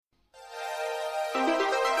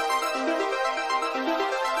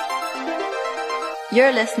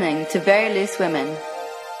You're listening to Very Loose Women.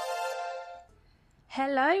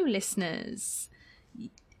 Hello, listeners.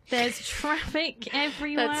 There's traffic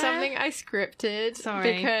everywhere. That's something I scripted.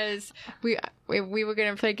 Sorry. Because we were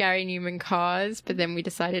going to play Gary Newman Cars, but then we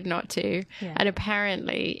decided not to. Yeah. And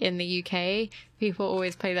apparently in the UK, people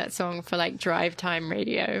always play that song for like drive time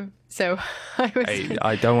radio. So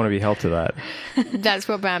I don't want to be held to that. That's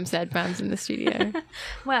what Bam said. Bam's in the studio.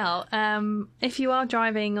 Well, if you are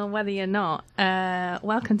driving or whether you're not,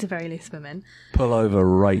 welcome to Very Loose Women. Pull over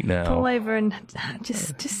right now. Pull over and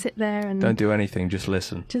just sit there and Don't do anything, just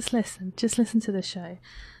listen. Just listen to the show.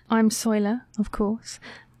 I'm Soila, of course.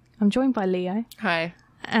 I'm joined by Leo. Hi.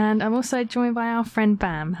 And I'm also joined by our friend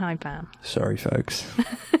Bam. Hi, Bam. Sorry, folks.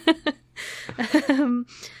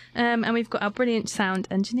 And we've got our brilliant sound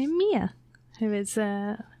engineer, Mia, who is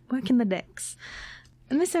working the decks.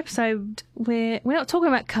 In this episode, we're not talking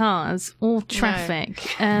about cars or traffic,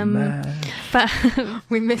 but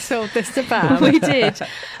We missold this to Bam. we did.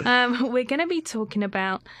 We're going to be talking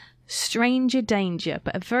about stranger danger,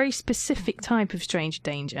 but a very specific type of stranger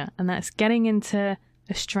danger, and that's getting into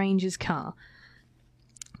a stranger's car.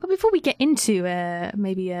 But before we get into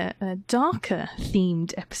maybe a darker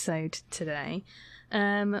themed episode today,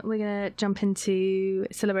 we're going to jump into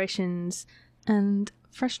celebrations and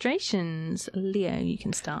frustrations. Leo, you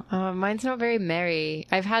can start. Mine's not very merry.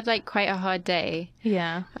 I've had like quite a hard day.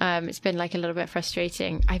 Yeah. It's been like a little bit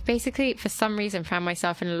frustrating. I basically, for some reason, found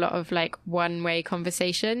myself in a lot of like one-way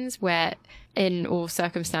conversations where in all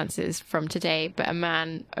circumstances from today, but a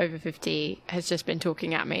man over 50 has just been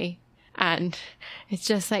talking at me. And it's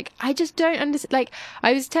just like, I just don't understand. Like,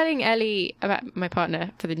 I was telling Ellie, about my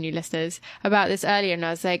partner, for the new listeners, about this earlier, and I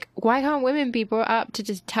was like, why can't women be brought up to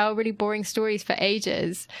just tell really boring stories for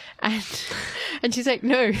ages? And she's like,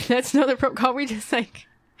 no, that's not the problem. Can't we just like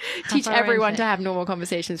teach our own everyone thing. to have normal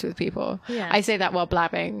conversations with people? Yeah. I say that while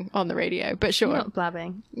blabbing on the radio, but sure. You're not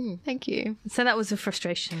blabbing. Thank you. So that was a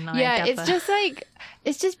frustration. I Yeah, gather.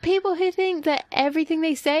 it's just people who think that everything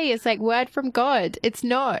they say is like word from God. It's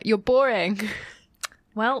not. You're boring.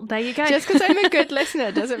 Well, there you go. Just because I'm a good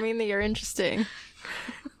listener doesn't mean that you're interesting.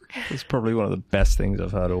 It's probably one of the best things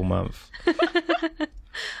I've heard all month.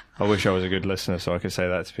 I wish I was a good listener so I could say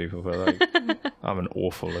that to people, but like, I'm an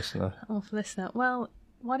awful listener. Awful listener. Well,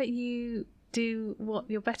 why don't you do what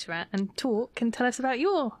you're better at and talk and tell us about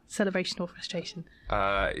your celebration or frustration?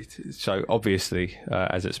 So obviously,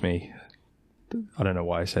 as it's me, I don't know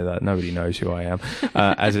why I say that. Nobody knows who I am.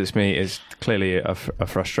 As it's me, it's clearly a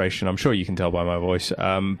frustration. I'm sure you can tell by my voice.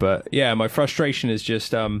 But yeah, my frustration is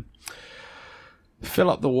just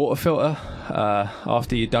fill up the water filter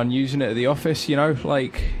after you're done using it at the office. You know,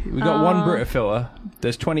 like we got one Brita filter.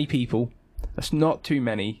 There's 20 people. That's not too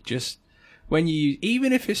many. Just when you,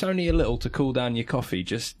 even if it's only a little to cool down your coffee,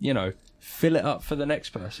 just, you know, fill it up for the next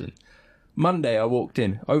person. Monday, I walked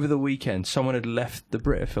in. Over the weekend, someone had left the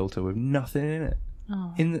Brita filter with nothing in it.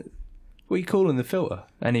 Oh. What are you calling the filter?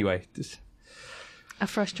 Anyway, just A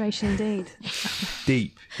frustration indeed.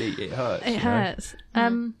 deep. It hurts. It hurts.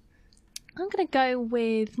 I'm going to go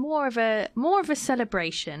with more of a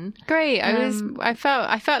celebration. Great. I felt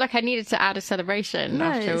like I needed to add a celebration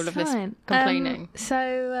after all it's of this fine. complaining.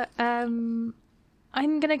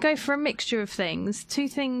 I'm going to go for a mixture of things.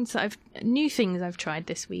 New things I've tried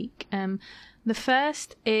this week. The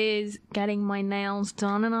first is getting my nails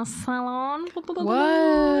done in a salon.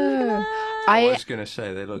 Whoa. I was going to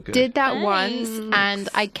say they look good. Did that once, and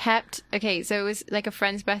I kept... Okay, so it was like a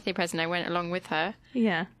friend's birthday present. I went along with her,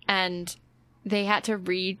 Yeah. and they had to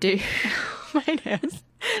redo my nails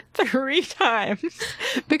 3 times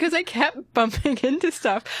because I kept bumping into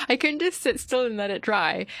stuff. I couldn't just sit still and let it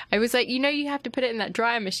dry. I was like, you have to put it in that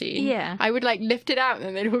dryer machine. Yeah. I would like lift it out and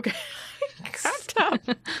then they'd all go cracked up.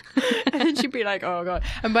 And then she'd be like, oh God.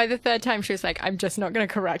 And by the 3rd time she was like, I'm just not going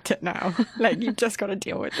to correct it now. Like, you've just got to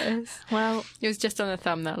deal with this. Well, It was just on the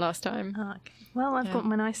thumb that last time. okay. Well, I've got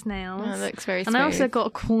my nice nails. Oh, it looks very And I also smooth. got a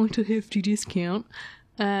quite a hefty discount.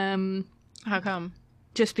 How come?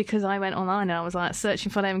 Just because I went online and I was like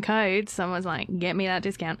searching for them codes. Someone was like, get me that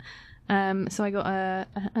discount. So I got a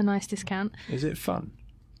nice discount. Is it fun?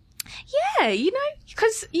 Yeah,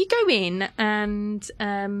 because you go in and,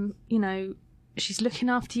 she's looking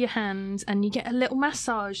after your hands and you get a little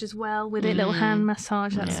massage as well with it, little hand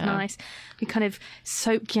massage. That's Yeah. nice. You kind of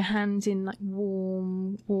soak your hands in like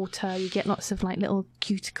warm water. You get lots of like little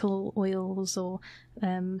cuticle oils or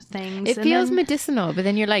things. It And feels then- medicinal, but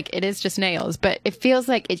then you're like, it is just nails. But it feels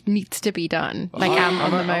like it needs to be done. Like I'm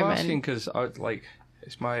on the I'm moment. asking because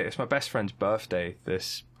it's my best friend's birthday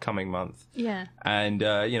this coming month. Yeah. And,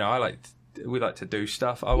 I like to do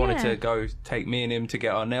stuff. I wanted Yeah. to go take me and him to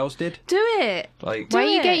get our nails did. Do it. Like, Why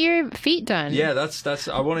you it. get your feet done? yeah, that's.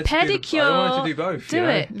 I wanted Pedicure. I wanted to do both. Do you know?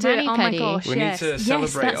 it. Do it. Mani Oh my pedi. gosh. We yes. need to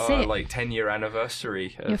celebrate yes, our that's it. 10-year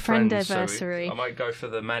anniversary. Your friend friends, anniversary. I might go for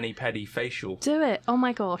the mani pedi facial. Do it. Oh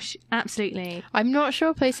my gosh. Absolutely. I'm not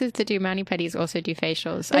sure places that do mani-pedis also do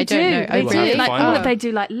facials. They I don't know. They We'll have do. to Like, find out. they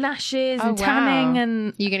do like lashes Oh, and tanning wow.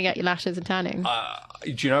 and You're going to get your lashes and tanning.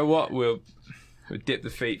 Do you know what? We'll dip the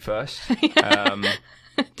feet first.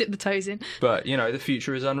 dip the toes in. But the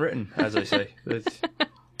future is unwritten, as I say.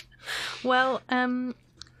 Well,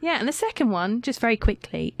 yeah, and the second one, just very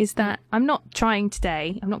quickly, is that I'm not trying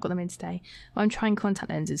today. I've not got them in today. But I'm trying contact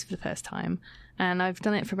lenses for the first time, and I've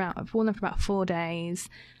worn them for about 4 days,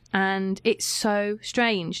 and it's so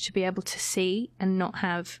strange to be able to see and not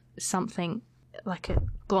have something like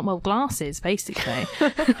glasses, basically.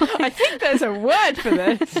 I think there's a word for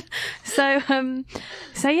this.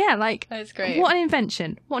 So yeah, like That's great. What an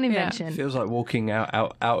invention! What an invention! It feels like walking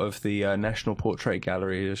out of the National Portrait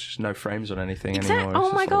Gallery. There's just no frames on anything anymore. Oh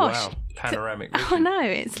It's my just like, gosh! wow, panoramic Oh vision. no,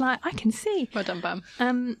 it's like I can see. Well done,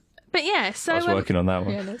 Bam. But yeah, so I was working on that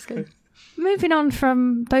one. Yeah, that's good. moving on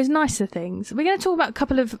from those nicer things, we're going to talk about a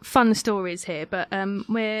couple of fun stories here, but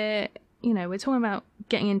we're talking about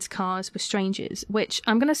getting into cars with strangers, which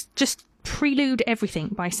I'm going to just prelude everything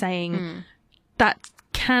by saying that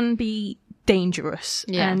can be dangerous,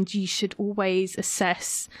 and you should always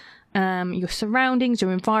assess your surroundings,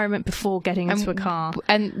 your environment before getting into a car.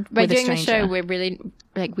 And by with a doing the show, stranger. we're really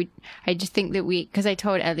I just think that because I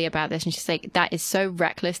told Ellie about this, and she's like, that is so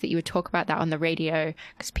reckless that you would talk about that on the radio,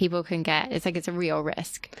 because people can it's a real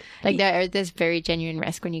risk. Like there's very genuine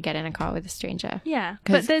risk when you get in a car with a stranger. Yeah,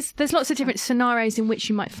 but there's lots of different scenarios in which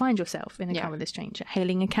you might find yourself in a car with a stranger,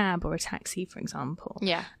 hailing a cab or a taxi, for example.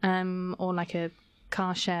 Yeah. Or like a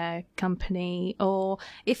car share company, or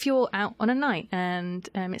if you're out on a night and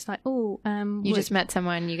it's like, You just met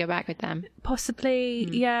someone, you go back with them. possibly,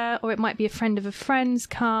 yeah, or it might be a friend of a friend's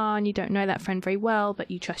car and you don't know that friend very well, but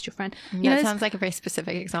you trust your friend. That sounds like a very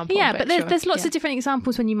specific example. Yeah, but sure. there's lots Yeah. of different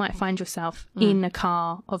examples when you might find yourself in a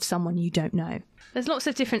car of someone you don't know. There's lots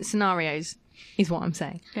of different scenarios, is what I'm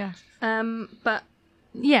saying. Yeah. But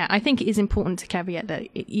yeah, I think it is important to caveat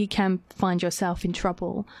that you can find yourself in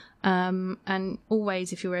trouble. And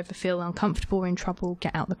always, if you ever feel uncomfortable or in trouble,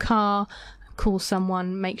 get out the car, call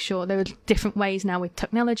someone, make sure there are different ways now with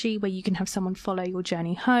technology where you can have someone follow your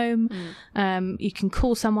journey home. You can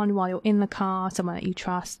call someone while you're in the car, someone that you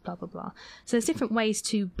trust, blah, blah, blah. So there's different ways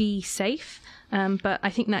to be safe. But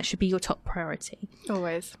I think that should be your top priority.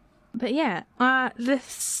 Always. But yeah, the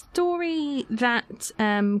story that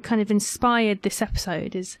kind of inspired this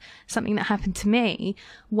episode is something that happened to me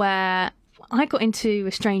where I got into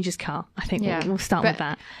a stranger's car. I think we'll start with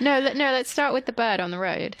that. No, let's start with the bird on the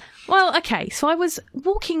road. Well, okay, so I was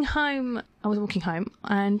walking home,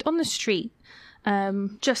 and on the street,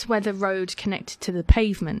 just where the road connected to the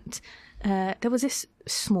pavement, there was this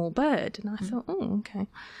small bird, and I thought, oh, okay.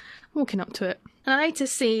 Walking up to it, and I later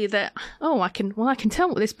see that I can tell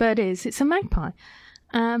what this bird is. It's a magpie,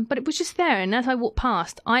 but it was just there. And as I walked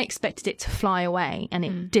past, I expected it to fly away, and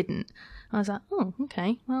it didn't. I was like, oh,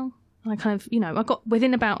 okay. Well, I kind of, I got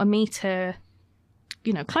within about a meter,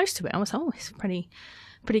 close to it. I was like, oh, it's pretty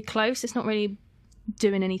close. It's not really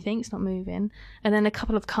doing anything. It's not moving. And then a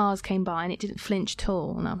couple of cars came by, and it didn't flinch at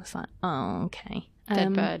all. And I was like, oh, okay.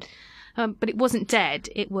 Dead bird. But it wasn't dead.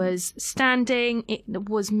 It was standing. It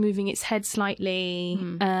was moving its head slightly.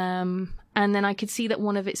 And then I could see that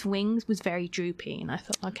one of its wings was very droopy. And I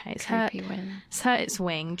thought, okay, it's hurt. It's hurt its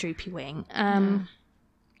wing, droopy wing.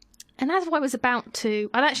 And as I was about to,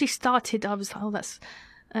 I was like, oh, that's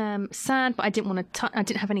sad. But I didn't want to, I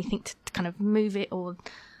didn't have anything to kind of move it or,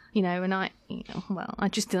 and I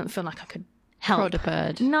just didn't feel like I could help. Prod a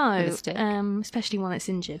bird. No, with a stick. especially one that's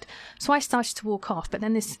injured. So I started to walk off, but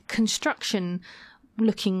then this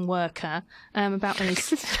construction-looking worker, about in his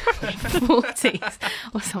 40s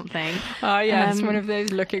or something. Oh yeah, it's one of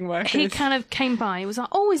those looking workers. He kind of came by. He was like,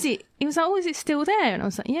 "Oh, is it?" He was like, "Oh, is it still there?" And I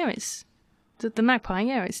was like, "Yeah, it's the magpie.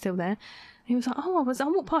 Yeah, it's still there." And he was like, "Oh, I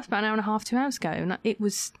walked past about an hour and a half, 2 hours ago, and it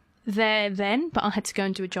was there then, but I had to go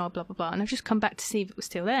and do a job, blah blah blah, and I've just come back to see if it was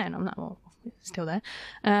still there." And I'm like, "Well, it's still there."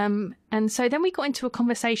 And so then we got into a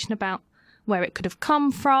conversation about where it could have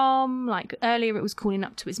come from. Like earlier, it was calling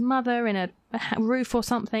up to his mother in a roof or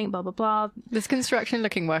something, blah blah blah. This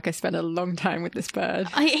construction-looking worker spent a long time with this bird.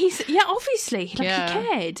 Obviously, he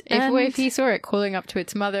cared. If he saw it calling up to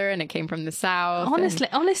its mother and it came from the south. Honestly,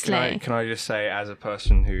 Can I just say, as a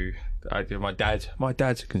person who my dad's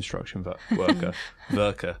a construction worker.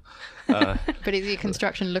 But is he a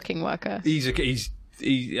construction-looking worker? He's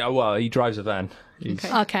he drives a van. He's,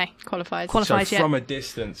 Okay. Qualified. so Yeah. from a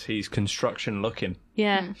distance, he's construction looking.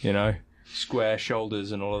 Yeah. You know, square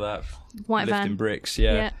shoulders and all of that. White lifting van. bricks.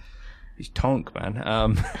 Yeah. Yeah. He's tonk,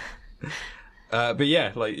 man. But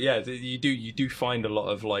yeah, you do find a lot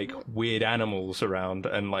of like weird animals around,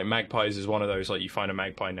 and like magpies is one of those. Like you find a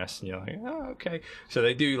magpie nest, and you're like, oh, okay. So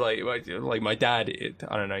they do like my dad.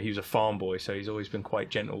 I don't know. He was a farm boy, so he's always been quite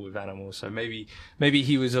gentle with animals. So maybe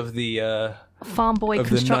he was of the Farm boy of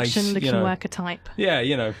the construction nice, looking worker type.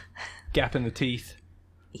 yeah, gap in the teeth.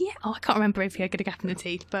 Yeah. Oh, I can't remember if he had a gap in the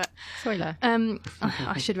teeth, but Spoiler.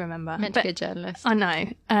 I should remember. Meant But to be a journalist. I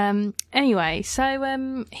know. Anyway,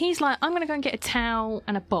 so he's like, I'm going to go and get a towel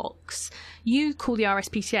and a box. You call the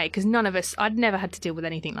RSPCA, because none of us, I'd never had to deal with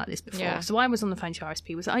anything like this before. Yeah. So I was on the phone to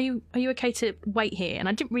RSP, are you okay to wait here? And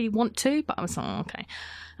I didn't really want to, but I was like, oh, okay.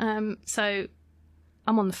 So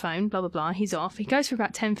I'm on the phone, blah, blah, blah. He's off. He goes for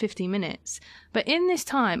about 10, 15 minutes. But in this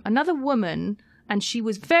time, another woman, and she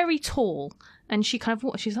was very tall, and she kind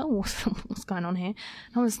of, she's like, oh, what's going on here?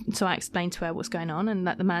 So I explained to her what's going on and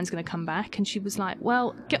that the man's going to come back. And she was like,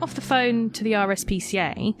 well, get off the phone to the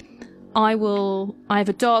RSPCA. I have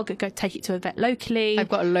a dog, go take it to a vet locally. I've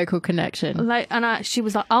got a local connection. She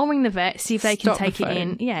was like, I'll ring the vet, see if they can Stop the take it phone.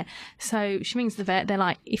 in. Yeah. So she rings the vet. They're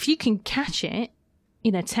like, if you can catch it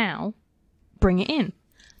in a towel, bring it in.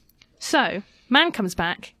 So man comes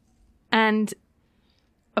back and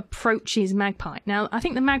approaches Magpie. Now, I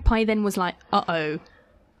think the Magpie then was like, uh-oh.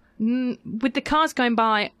 With the cars going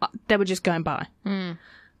by, they were just going by.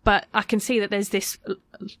 But I can see that there's this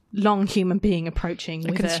long human being approaching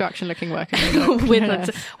A with construction-looking worker.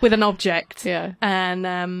 with an object. Yeah.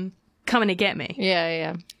 And coming to get me.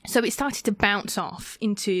 Yeah. So it started to bounce off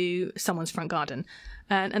into someone's front garden.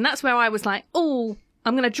 And that's where I was like, oh,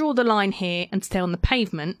 I'm going to draw the line here and stay on the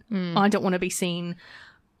pavement. I don't want to be seen.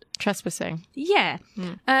 Trespassing. Yeah.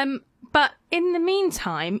 But in the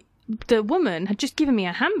meantime, the woman had just given me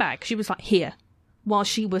a handbag. She was like, here, while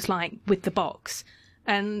she was like with the box.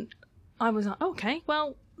 And I was like, okay,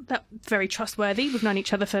 well, that's very trustworthy. We've known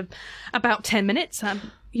each other for about 10 minutes.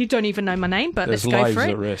 You don't even know my name, but There's let's go lives for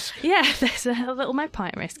it. at risk. Yeah, there's a little magpie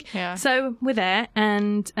at risk. Yeah. So we're there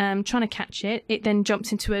and trying to catch it. It then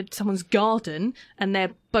jumps into someone's garden and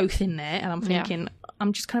they're both in there. And I'm thinking,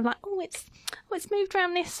 I'm just kind of like, it's moved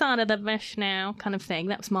around this side of the bush now, kind of thing.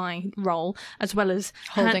 That was my role, as well as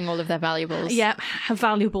Holding all of their valuables. Yeah, a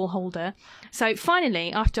valuable holder. So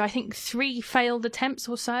finally, after I think 3 failed attempts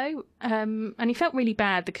or so, and he felt really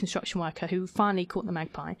bad, the construction worker who finally caught the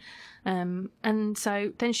magpie. And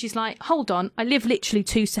so then she's like, hold on, I live literally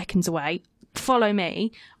 2 seconds away. Follow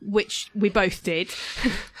me, which we both did.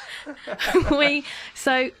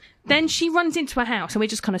 So then she runs into a house and we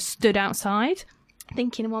just kind of stood outside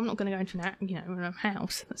thinking, well, I'm not going to go into a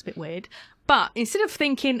house. That's a bit weird. But instead of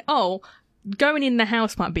thinking, oh, going in the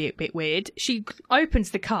house might be a bit weird, she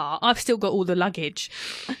opens the car. I've still got all the luggage.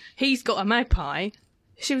 He's got a magpie.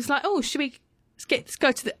 She was like, oh, let's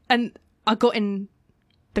go to the... And I got in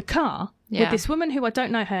the car with this woman who I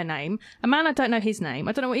don't know her name, a man I don't know his name.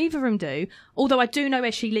 I don't know what either of them do, although I do know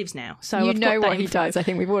where she lives now. So You I've know got that what he info. does. I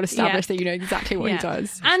think we've all established that you know exactly what he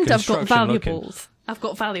does. And I've got Construction valuables. looking. I've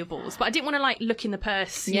got valuables, but I didn't want to like look in the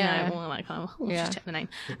purse, you know, or like, just check the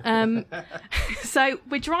name. So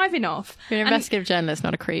we're driving off. You're an investigative journalist,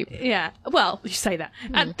 not a creep. Yeah, well, you say that.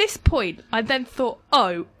 At this point, I then thought,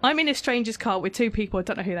 oh, I'm in a stranger's car with 2 people. I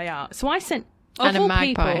don't know who they are. So I sent, And a all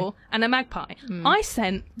magpie. people, and a magpie. I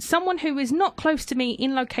sent someone who is not close to me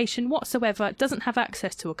in location whatsoever, doesn't have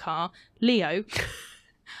access to a car, Leo.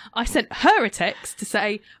 I sent her a text to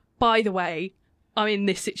say, by the way, I'm in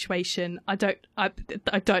this situation. I don't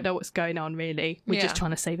know what's going on really. We're just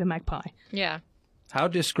trying to save a magpie. Yeah. How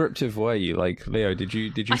descriptive were you? Like, Leo, did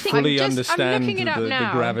you I think fully I'm understand looking it up the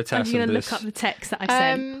now. gravitas I'm going of to this? look up the text that I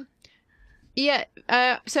sent. Yeah.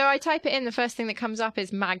 So I type it in. The first thing that comes up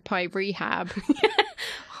is magpie rehab.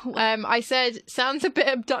 I said, sounds a bit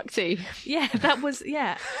abducty. Yeah, that was,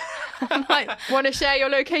 yeah. I'm like, Want to share your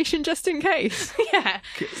location just in case? yeah.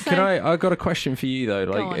 Can I got a question for you though.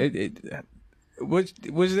 Go Like, was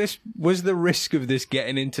the risk of this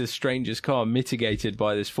getting into a stranger's car mitigated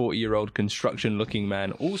by this 40-year-old construction-looking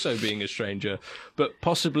man also being a stranger, but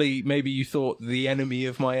possibly maybe you thought the enemy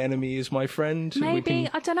of my enemy is my friend? Maybe,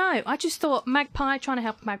 I don't know. I just thought magpie, trying to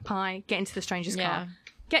help magpie get into the stranger's car.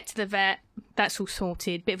 Get to the vet, that's all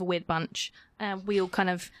sorted, bit of a weird bunch. We all kind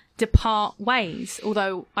of depart ways,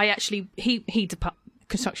 although he depart,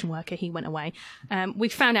 construction worker, he went away. We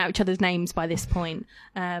found out each other's names by this point.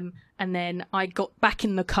 And then I got back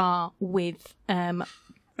in the car with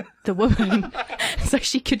the woman so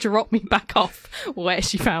she could drop me back off where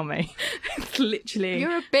she found me. Literally.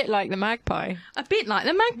 You're a bit like the magpie. A bit like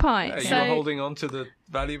the magpie. You So were holding on to the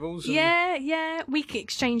valuables? and- yeah. We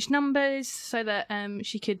exchanged numbers so that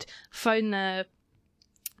she could phone the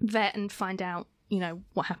vet and find out,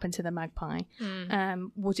 what happened to the magpie.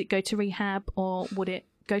 Would it go to rehab or would it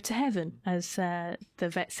go to heaven, as the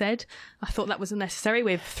vet said? I thought that was unnecessary.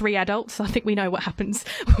 We have 3 adults. I think we know what happens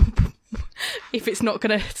if it's not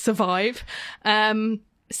going to survive.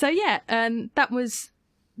 So yeah, that was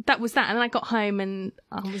that. And then I got home and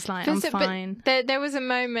I was like, I'm fine. But there was a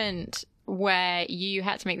moment where you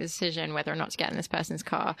had to make the decision whether or not to get in this person's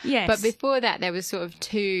car. Yes. But before that, there was sort of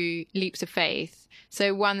 2 leaps of faith.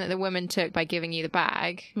 So one that the woman took by giving you the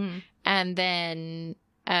bag, and then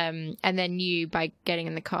you by getting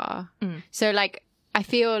in the car. So like, I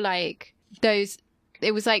feel like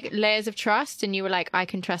it was like layers of trust, and you were like, I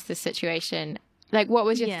can trust this situation. Like, what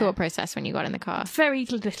was your thought process when you got in the car? Very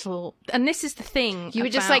little. And this is the thing. You were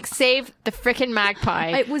just like, save the freaking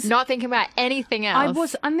magpie. It was not thinking about anything else. I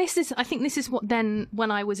was, and I think this is what then, when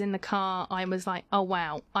I was in the car, I was like, oh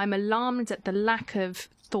wow, I'm alarmed at the lack of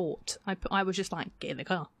thought. I was just like, get in the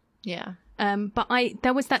car. Yeah. But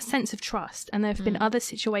there was that sense of trust, and there have been other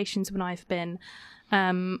situations when I've been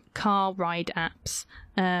car ride apps,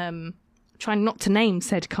 trying not to name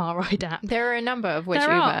said car ride app. There are a number of which There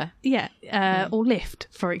Uber. are, or Lyft,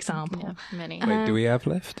 for example. Yeah, many. Wait, do we have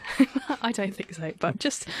left? I don't think so, but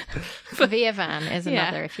just Via Van is Yeah.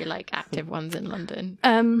 another if you like active ones in London.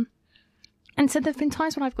 And so there have been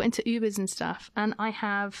times when I've got into Ubers and stuff, and I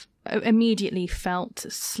have immediately felt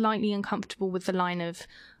slightly uncomfortable with the line of,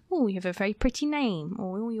 oh, you have a very pretty name,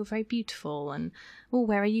 or oh, you're very beautiful, and oh,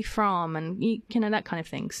 where are you from, and that kind of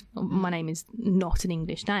things. My name is not an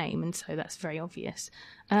English name, and so that's very obvious.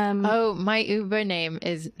 Oh, my Uber name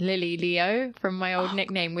is Lily Leo from my old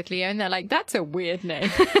nickname with Leo, and they're like, that's a weird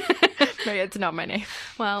name. No, it's not my name.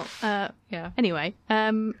 Well, Yeah. anyway,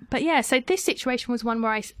 but yeah, so this situation was one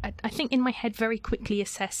where I think in my head very quickly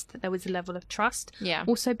assessed that there was a level of trust. Yeah.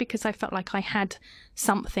 Also because I felt like I had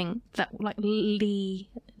something that like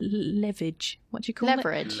leverage. What do you call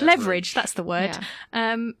Leverage. it? Leverage. That's the word.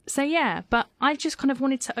 Yeah. So yeah, but I just kind of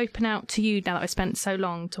wanted to open out to you now that I spent so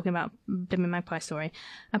long talking about Blimmin' Magpie story,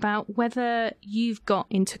 about whether you've got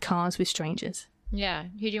into cars with strangers. Yeah.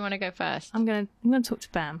 Who do you want to go first? I'm gonna talk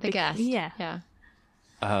to Bam. The guest. Yeah. Yeah.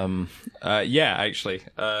 Yeah, actually.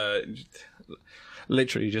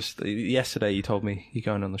 Literally just yesterday you told me you're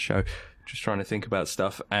going on the show, just trying to think about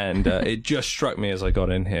stuff, and it just struck me as I got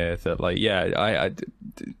in here that, like, yeah,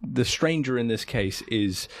 the stranger in this case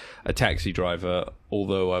is a taxi driver,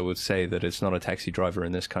 although I would say that it's not a taxi driver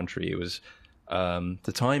in this country. It was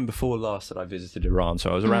the time before last that I visited Iran,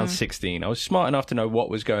 so I was around 16. I was smart enough to know what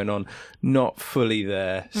was going on. Not fully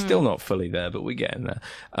there, still not fully there, but we're getting there.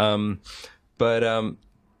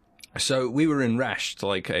 So we were in Rasht,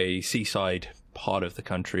 like a seaside part of the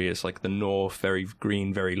country. It's like the north, very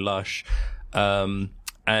green, very lush. And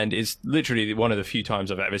it's literally one of the few times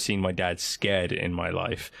I've ever seen my dad scared in my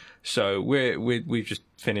life. So we've just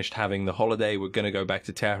finished having the holiday. We're going to go back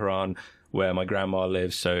to Tehran, where my grandma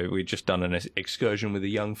lives. So we'd just done an excursion with the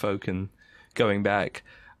young folk and going back.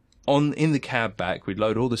 In the cab back, we'd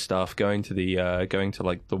load all the stuff, going to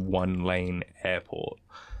like the 1-lane airport.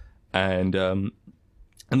 And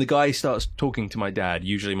the guy starts talking to my dad.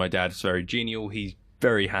 Usually my dad's very genial. He's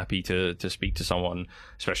very happy to speak to someone,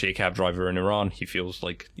 especially a cab driver in Iran. He feels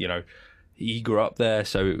like, he grew up there,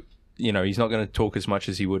 so, he's not going to talk as much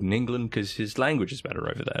as he would in England because his language is better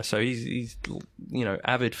over there. So he's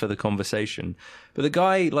avid for the conversation. But the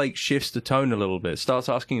guy, like, shifts the tone a little bit, starts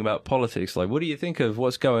asking about politics. Like, what do you think of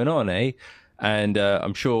what's going on, eh? And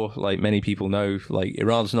I'm sure, like, many people know, like,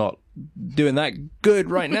 Iran's not doing that good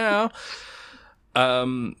right now.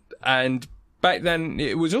 And back then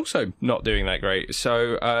it was also not doing that great.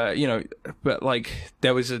 So, but like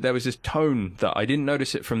there was this tone that I didn't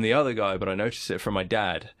notice it from the other guy, but I noticed it from my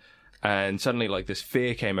dad. And suddenly like this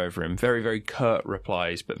fear came over him, very, very curt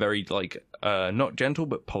replies, but very like, not gentle,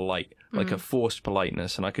 but polite, like a forced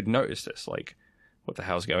politeness. And I could notice this, like, what the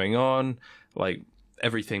hell's going on? Like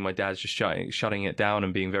everything, my dad's just shutting it down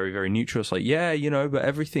and being very, very neutral. It's like, yeah, but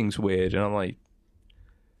everything's weird. And I'm like,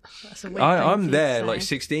 That's a weird thing I'm for you there, to like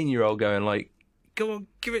say. 16-year-old going like, go on,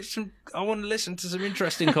 give it some, I want to listen to some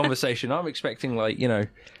interesting conversation. I'm expecting like,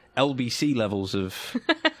 LBC levels of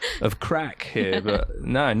crack here, but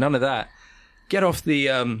no, none of that. Get off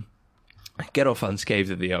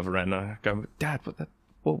unscathed at the other end. I go, Dad,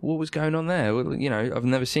 what was going on there? Well, I've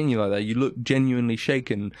never seen you like that. You look genuinely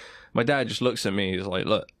shaken. My dad just looks at me. He's like,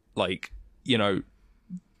 look, like,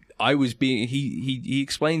 I was being he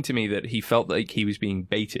explained to me that he felt like he was being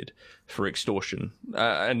baited for extortion,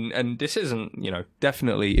 and this isn't, you know,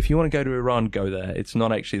 definitely, if you want to go to Iran, go there. It's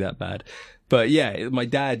not actually that bad. But yeah, my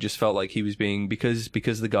dad just felt like he was being, because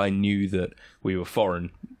the guy knew that we were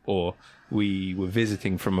foreign or we were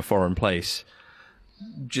visiting from a foreign place,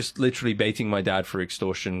 just literally baiting my dad for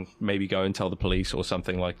extortion, maybe go and tell the police or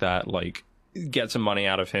something like that, like get some money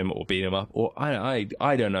out of him or beat him up, or I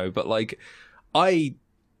don't know, but like I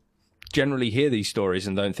generally hear these stories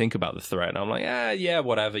and don't think about the threat, and I'm like, yeah,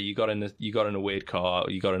 whatever. You got in a weird car,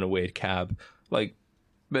 you got in a weird cab, like,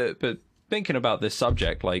 but thinking about this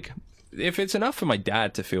subject, like, if it's enough for my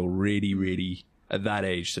dad to feel really, really at that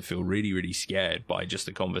age to feel really, really scared by just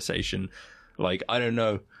a conversation, like, I don't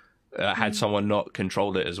know, had someone not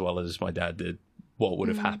controlled it as well as my dad did, what would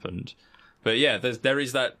have happened? But yeah, there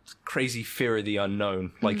is that crazy fear of the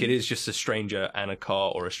unknown. Like, it is just a stranger and a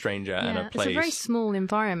car, or a stranger and a place. It's a very small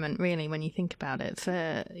environment, really, when you think about it.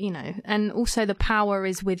 For, you know, and also the power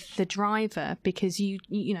is with the driver, because you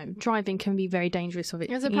know, driving can be very dangerous.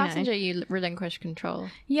 As a passenger, you relinquish control.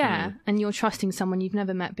 Yeah, and you're trusting someone you've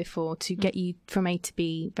never met before to get you from A to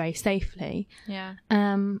B very safely. Yeah.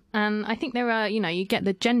 And I think there are, you know, you get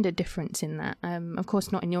the gender difference in that. Of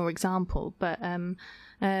course, not in your example, but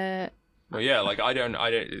well, yeah, like I don't.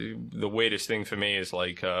 The weirdest thing for me is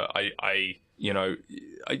like my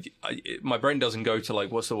brain doesn't go to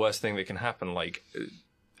like, what's the worst thing that can happen? Like,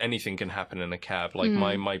 anything can happen in a cab. Like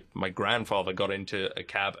my grandfather got into a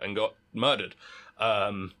cab and got murdered.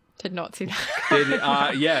 Did not see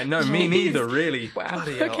that. Yeah, no, me neither. Really. Wow.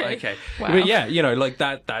 Bloody hell, okay. Wow. But yeah, you know, like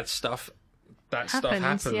that stuff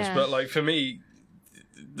happens. Yeah. But like for me,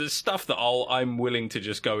 the stuff that I'm willing to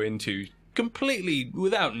just go into completely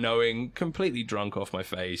without knowing, completely drunk off my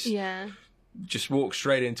face. yeah. Just walk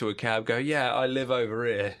straight into a cab, go, yeah, I live over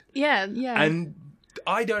here. Yeah. And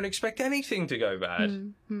I don't expect anything to go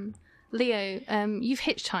bad. Leo, you've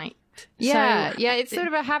hitchhiked. Yeah, So- yeah, it's sort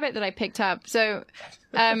of a habit that I picked up. So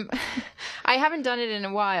I haven't done it in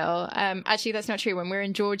a while. Actually, that's not true. When we were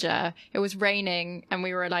in Georgia, it was raining and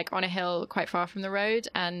we were like on a hill quite far from the road,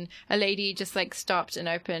 and a lady just like stopped and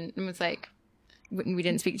opened and was like, we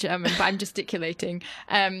didn't speak German, but I'm gesticulating.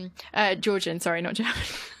 Georgian, sorry, not German.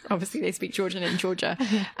 Obviously, they speak Georgian in Georgia.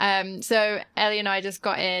 So Ellie and I just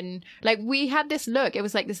got in. Like, we had this look. It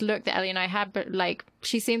was like this look that Ellie and I had, but like,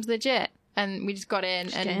 she seems legit. And we just got in,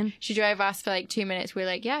 and she drove us for like 2 minutes. We were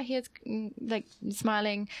like, yeah, here's like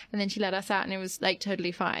smiling. And then she let us out, and it was like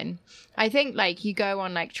totally fine. I think like you go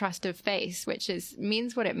on like trust of face, which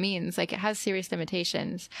means what it means. Like, it has serious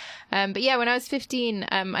limitations. But yeah, when I was 15,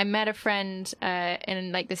 I met a friend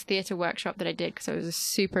in like this theater workshop that I did because I was a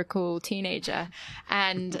super cool teenager.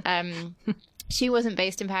 And she wasn't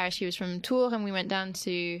based in Paris. She was from Tours, and we went down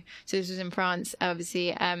to, so this was in France,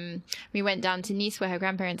 obviously. We went down to Nice where her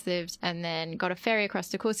grandparents lived, and then got a ferry across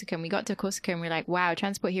to Corsica. And we got to Corsica and we were like, wow,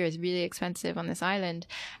 transport here is really expensive on this island.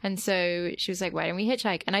 And so she was like, why don't we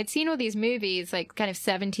hitchhike? And I'd seen all these movies, like kind of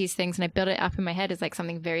 70s things, and I built it up in my head as like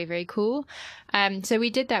something very, very cool. So we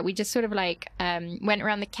did that. We just sort of like went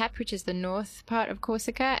around the Cap, which is the north part of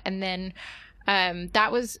Corsica, and then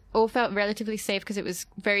that was all felt relatively safe because it was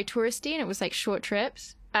very touristy and it was like short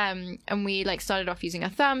trips. And we like started off using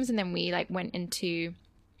our thumbs, and then we like went into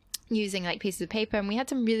using like pieces of paper, and we had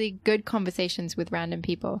some really good conversations with random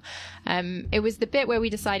people. It was the bit where we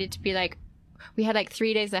decided to be like, we had like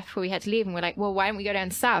 3 days left before we had to leave, and we're like, well, why don't we go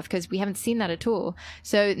down south, because we haven't seen that at all.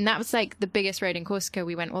 And that was like the biggest road in Corsica.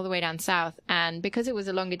 We went all the way down south, and because it was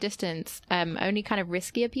a longer distance, only kind of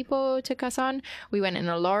riskier people took us on. We went in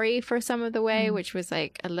a lorry for some of the way, which was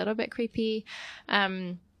like a little bit creepy.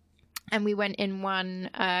 And we went in one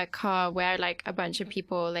car where like a bunch of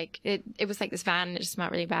people, like it was like this van, and it just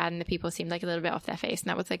smelled really bad, and the people seemed like a little bit off their face, and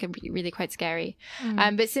that was like really quite scary.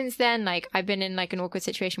 But since then, like I've been in like an awkward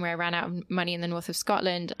situation where I ran out of money in the north of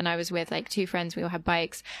Scotland, and I was with like two friends. We all had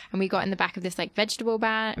bikes, and we got in the back of this like vegetable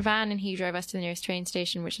van, and he drove us to the nearest train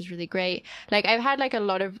station, which was really great. Like, I've had like a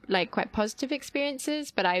lot of like quite positive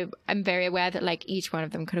experiences, but I'm very aware that like each one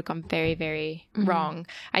of them could have gone very, very wrong.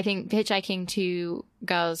 I think hitchhiking to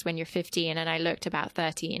girls when you're 15, and I looked about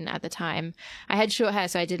 13 at the time. I had short hair,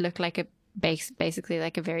 so I did look like a basically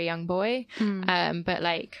like a very young boy. But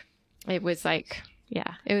like, it was like,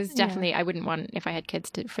 yeah, it was definitely, I wouldn't want, if I had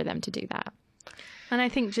kids, for them to do that. And I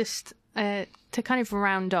think just to kind of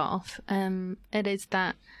round off, it is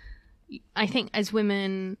that I think as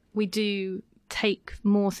women, we do take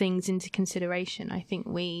more things into consideration. I think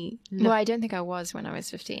we... Well, I don't think I was when I was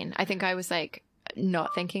 15. I think I was like,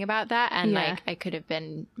 not thinking about that. And Yeah. like, I could have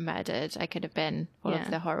been murdered. I could have been all Yeah.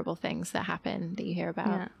 of the horrible things that happen that you hear about.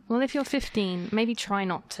 Yeah. Well, if you're 15, maybe try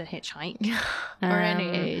not to hitchhike. Or any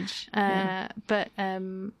age. But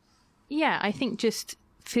yeah, I think just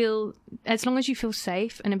feel, as long as you feel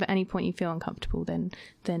safe, and if at any point you feel uncomfortable,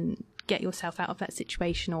 then get yourself out of that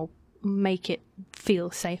situation or make it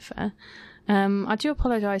feel safer. I do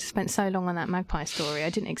apologise I spent so long on that magpie story. I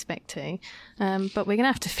didn't expect to. But we're going to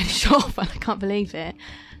have to finish off, and I can't believe it.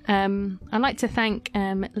 I'd like to thank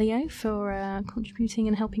Leo for contributing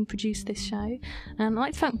and helping produce this show. I'd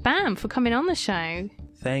like to thank Bam for coming on the show.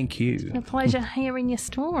 Thank you. It's a pleasure hearing your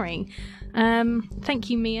story. Thank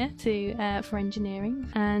you, Mia, for engineering,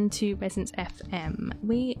 and to Resonance FM.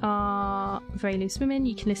 We are Very Loose Women.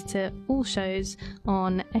 You can listen to all shows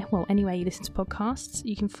on, anywhere you listen to podcasts.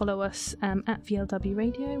 You can follow us at VLW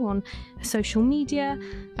Radio on social media.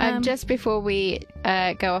 Just before we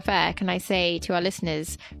go off air, can I say to our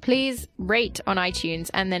listeners, please rate on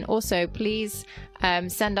iTunes, and then also please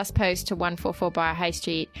send us posts to 144 Bar High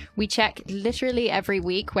Street. We check literally every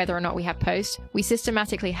week whether or not we have posts. We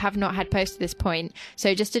systematically have not had posts at this point,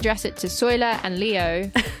 so just address it to Soila and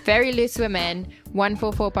Leo, Very Loose Women,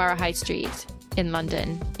 144 Bar High Street in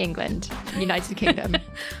London, England, United Kingdom,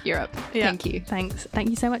 Europe. Yeah. Thank you. Thanks.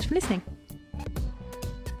 Thank you so much for listening.